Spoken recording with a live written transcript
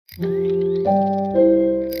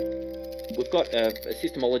We've got a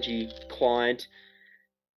systemology client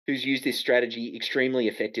who's used this strategy extremely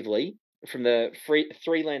effectively, from the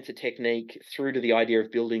freelancer technique through to the idea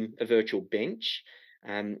of building a virtual bench.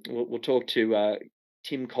 We'll talk to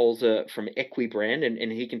Tim Koelzer from EquiBrand,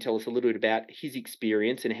 and he can tell us a little bit about his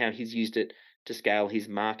experience and how he's used it to scale his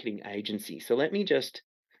marketing agency. So let me just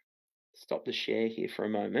stop the share here for a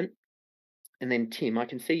moment. And then, Tim, I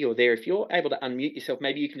can see you're there. If you're able to unmute yourself,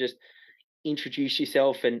 maybe you can just introduce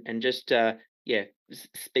yourself and just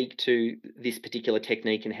speak to this particular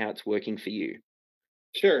technique and how it's working for you.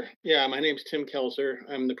 Sure. Yeah, my name's Tim Koelzer.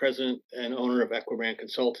 I'm the president and owner of EquiBrand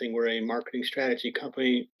Consulting. We're a marketing strategy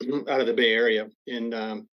company out of the Bay Area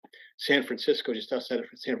in San Francisco, just outside of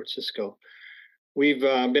San Francisco. We've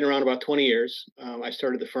been around about 20 years. I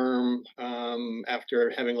started the firm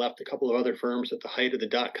after having left a couple of other firms at the height of the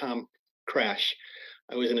dot-com crash.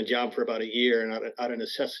 I was in a job for about a year, and out of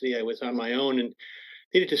necessity, I was on my own and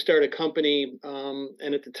needed to start a company.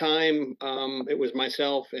 And at the time, it was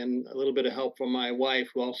myself and a little bit of help from my wife,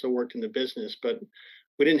 who also worked in the business. But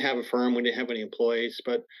we didn't have a firm, we didn't have any employees,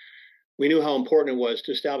 but we knew how important it was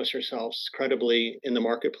to establish ourselves credibly in the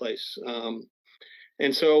marketplace.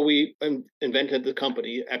 And so we invented the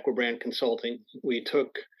company, EquiBrand Consulting. We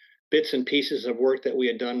took bits and pieces of work that we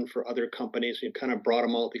had done for other companies. We kind of brought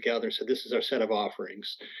them all together and said, this is our set of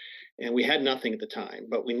offerings. And we had nothing at the time,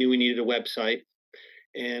 but we knew we needed a website.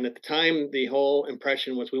 And at the time, the whole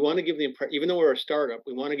impression was we want to give the impression, even though we're a startup,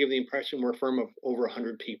 we want to give the impression we're a firm of over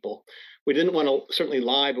 100 people. We didn't want to certainly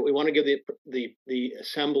lie, but we want to give the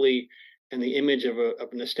assembly and the image of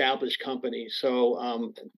an established company.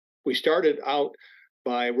 So we started out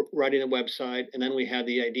by writing a website, and then we had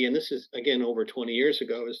the idea, and this is again over 20 years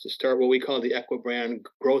ago, is to start what we call the EquiBrand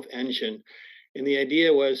growth engine. And the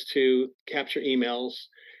idea was to capture emails,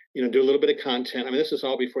 do a little bit of content. I mean, this is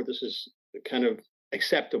all before this is kind of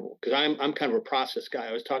acceptable, because I'm kind of a process guy.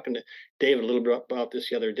 I was talking to David a little bit about this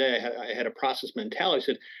the other day. I had a process mentality. I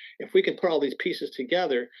said, if we can put all these pieces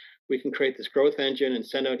together, we can create this growth engine and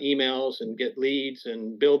send out emails and get leads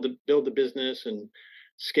and build the business and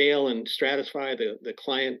scale and stratify the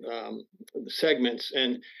client segments.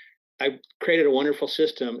 And I created a wonderful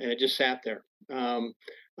system, and it just sat there.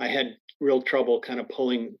 I had real trouble kind of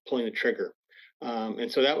pulling the trigger.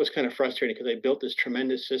 And so that was kind of frustrating, because I built this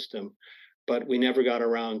tremendous system, but we never got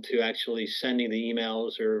around to actually sending the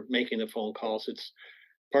emails or making the phone calls. It's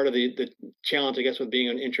part of the challenge, I guess, with being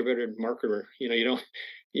an introverted marketer.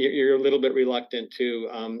 You're a little bit reluctant to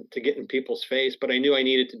get in people's face, but I knew I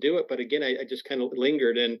needed to do it. But again, I just kind of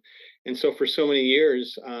lingered, and so for so many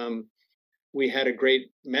years, we had a great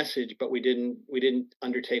message, but we didn't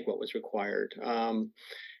undertake what was required.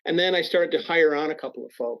 And then I started to hire on a couple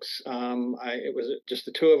of folks. It was just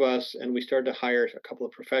the two of us, and we started to hire a couple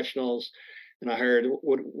of professionals, and I hired,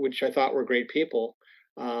 which I thought were great people.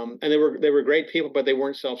 And they were great people, but they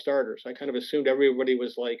weren't self-starters. I kind of assumed everybody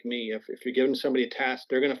was like me. If you're giving somebody a task,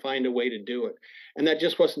 they're going to find a way to do it. And that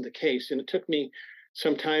just wasn't the case. And it took me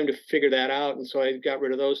some time to figure that out. And so I got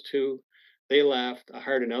rid of those two. They left. I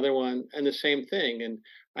hired another one, and the same thing. And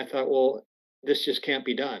I thought, well, this just can't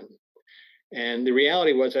be done. And the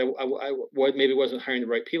reality was I maybe wasn't hiring the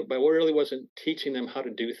right people, but I really wasn't teaching them how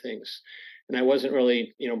to do things. And I wasn't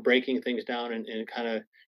really, breaking things down and kind of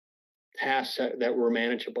tasks that were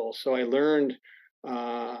manageable. So I learned,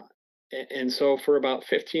 and so for about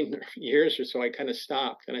 15 years or so, I kind of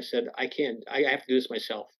stopped, and I said, I have to do this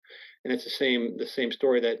myself. And it's the same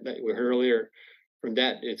story that we heard earlier from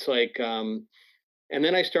that. It's like, and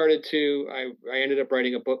then I ended up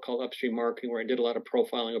writing a book called Upstream Marketing, where I did a lot of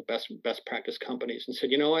profiling of best practice companies, and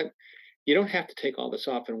said, you know what, you don't have to take all this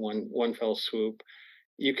off in one fell swoop.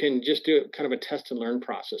 You can just do it kind of a test and learn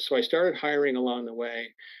process. So I started hiring along the way.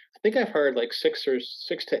 I think I've hired like six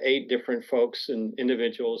to eight different folks and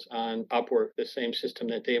individuals on Upwork, the same system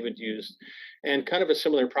that David used, and kind of a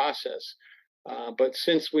similar process. But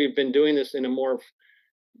since we've been doing this in a more,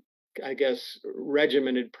 I guess,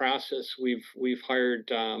 regimented process, we've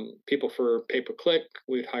hired people for pay-per-click.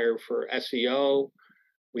 We'd hire for SEO.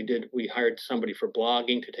 We hired somebody for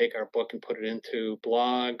blogging to take our book and put it into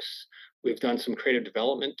blogs. We've done some creative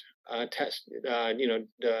development tests,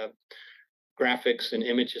 graphics and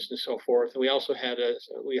images and so forth. And we also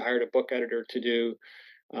we hired a book editor to do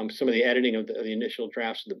some of the editing of the initial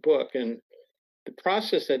drafts of the book. And the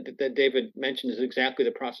process that David mentioned is exactly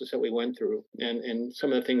the process that we went through. And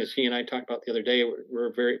some of the things he and I talked about the other day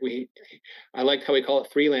I liked how we call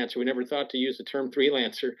it freelancer. We never thought to use the term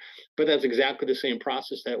freelancer, but that's exactly the same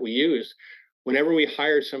process that we use. Whenever we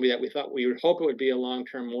hired somebody that we thought we would hope it would be a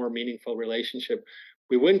long-term, more meaningful relationship,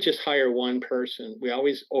 we wouldn't just hire one person. We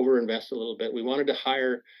always overinvest a little bit. We wanted to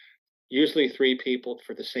hire usually 3 people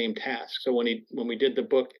for the same task. So when we did the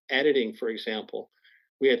book editing, for example,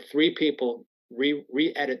 we had 3 people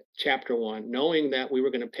re-edit chapter 1, knowing that we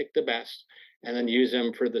were going to pick the best and then use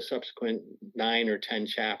them for the subsequent 9 or 10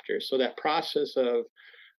 chapters. So that process of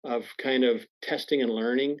kind of testing and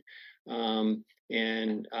learning,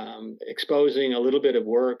 and exposing a little bit of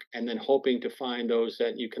work, and then hoping to find those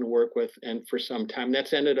that you can work with and for some time.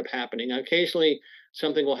 That's ended up happening. Occasionally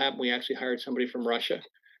something will happen. We actually hired somebody from Russia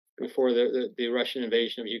before the Russian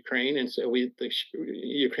invasion of Ukraine, and so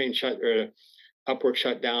Ukraine Upwork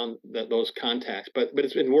shut down those contacts. But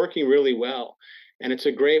it's been working really well, and it's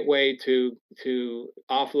a great way to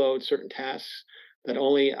offload certain tasks that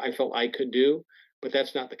only I felt I could do. But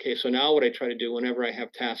that's not the case. So now what I try to do whenever I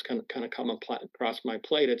have tasks kind of come across my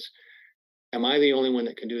plate, it's, am I the only one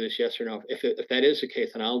that can do this? Yes or no? If that is the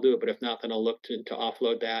case, then I'll do it. But if not, then I'll look to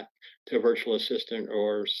offload that to a virtual assistant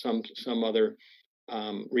or some other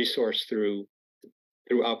resource through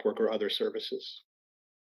Upwork or other services.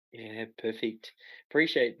 Yeah, perfect.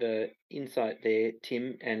 Appreciate the insight there,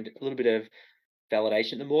 Tim, and a little bit of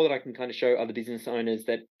validation. The more that I can kind of show other business owners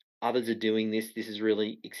that others are doing this is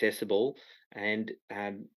really accessible. And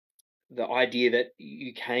the idea that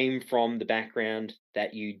you came from the background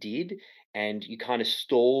that you did and you kind of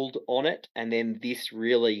stalled on it, and then this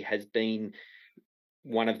really has been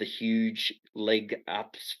one of the huge leg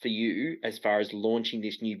ups for you as far as launching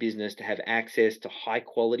this new business, to have access to high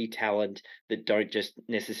quality talent that don't just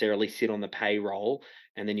necessarily sit on the payroll,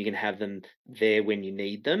 and then you can have them there when you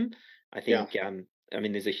need them. I think, I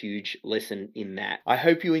mean, there's a huge lesson in that. I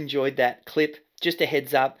hope you enjoyed that clip. Just a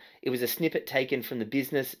heads up, it was a snippet taken from the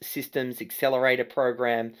Business Systems Accelerator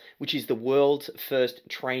program, which is the world's first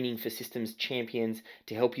training for systems champions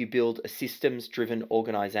to help you build a systems-driven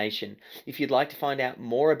organization. If you'd like to find out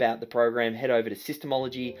more about the program, head over to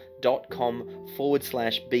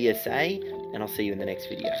systemology.com/BSA, and I'll see you in the next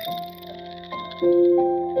video.